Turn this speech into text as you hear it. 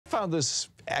found this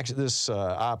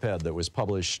op-ed that was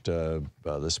published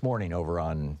this morning over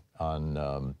on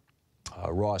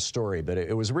Raw Story, but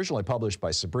it was originally published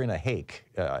by Sabrina Hake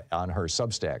on her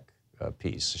Substack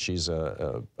piece. She's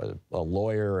a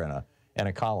lawyer and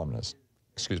a columnist.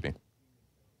 Excuse me.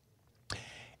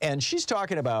 And she's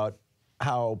talking about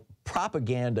how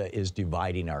propaganda is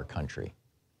dividing our country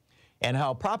and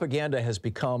how propaganda has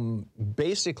become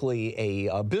basically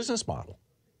a business model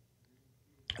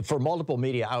for multiple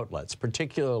media outlets,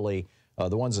 particularly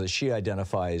the ones that she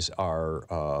identifies are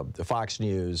the Fox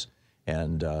News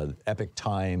and Epoch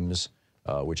Times,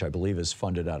 which I believe is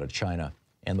funded out of China,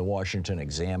 and the Washington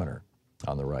Examiner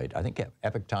on the right. I think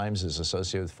Epoch Times is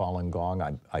associated with Falun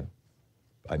Gong.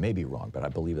 I may be wrong, but I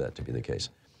believe that to be the case.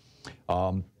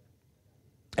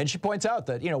 And she points out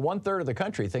that, 1/3 of the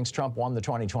country thinks Trump won the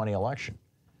 2020 election.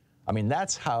 I mean,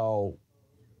 that's how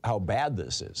bad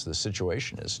this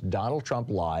situation is. Donald Trump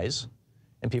lies,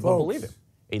 and people believe him.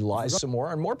 He lies some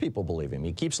more, and more people believe him.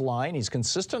 He keeps lying. He's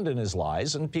consistent in his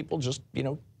lies, and people just,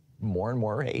 more and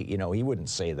more, hey, he wouldn't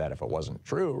say that if it wasn't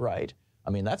true, right?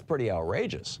 I mean, that's pretty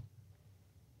outrageous.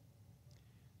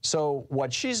 So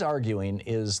what she's arguing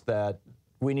is that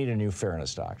we need a new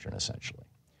fairness doctrine, essentially.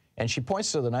 And she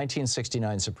points to the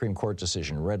 1969 Supreme Court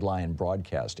decision, Red Lion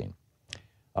Broadcasting,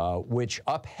 which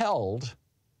upheld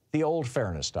the old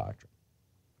fairness doctrine.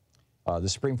 The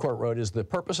Supreme Court wrote, "Is the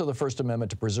purpose of the First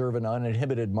Amendment to preserve an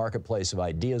uninhibited marketplace of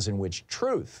ideas in which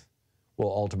truth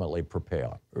will ultimately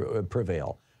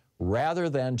prevail, rather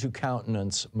than to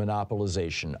countenance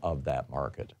monopolization of that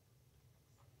market."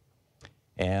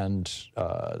 And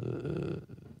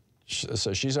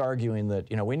so she's arguing that,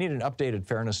 we need an updated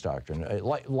fairness doctrine.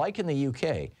 Like in the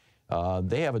UK,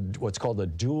 they have what's called a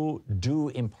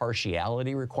due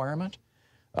impartiality requirement,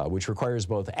 which requires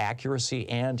both accuracy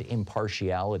and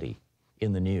impartiality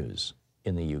in the news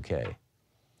in the UK.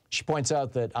 She points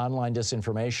out that online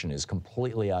disinformation is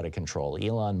completely out of control.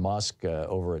 Elon Musk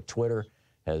over at Twitter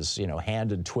has,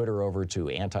 handed Twitter over to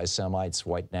anti-Semites,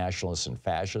 white nationalists, and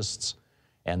fascists.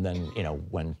 And then,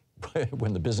 when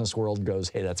the business world goes,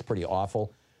 hey, that's pretty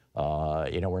awful,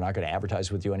 we're not going to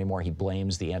advertise with you anymore, he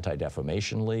blames the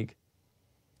Anti-Defamation League.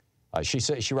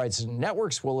 She writes,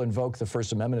 networks will invoke the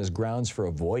First Amendment as grounds for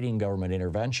avoiding government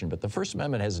intervention, but the First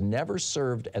Amendment has never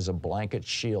served as a blanket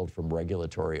shield from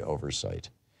regulatory oversight.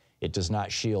 It does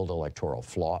not shield electoral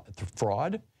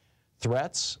fraud,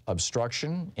 threats,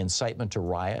 obstruction, incitement to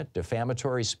riot,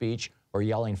 defamatory speech, or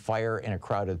yelling fire in a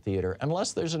crowded theater,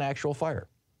 unless there's an actual fire.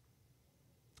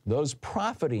 Those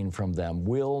profiting from them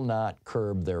will not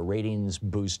curb their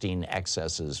ratings-boosting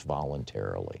excesses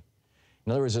voluntarily.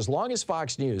 In other words, as long as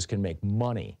Fox News can make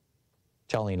money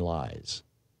telling lies,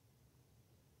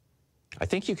 I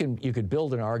think you could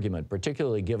build an argument,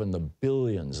 particularly given the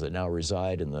billions that now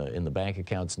reside in the bank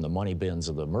accounts and the money bins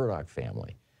of the Murdoch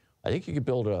family. I think you could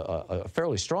build a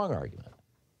fairly strong argument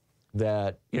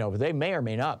that, they may or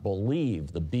may not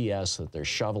believe the BS that they're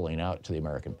shoveling out to the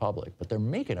American public, but they're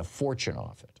making a fortune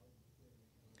off it.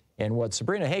 And what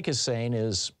Sabrina Hake is saying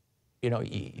is,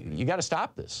 you got to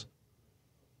stop this.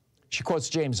 She quotes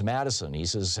James Madison. He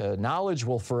says, knowledge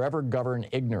will forever govern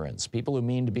ignorance. People who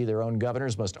mean to be their own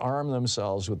governors must arm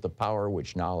themselves with the power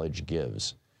which knowledge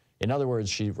gives. In other words,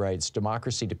 she writes,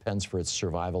 democracy depends for its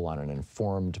survival on an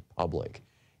informed public.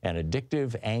 And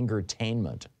addictive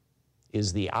angertainment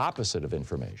is the opposite of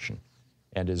information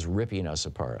and is ripping us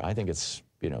apart. I think it's,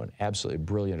 an absolutely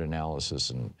brilliant analysis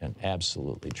and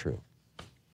absolutely true.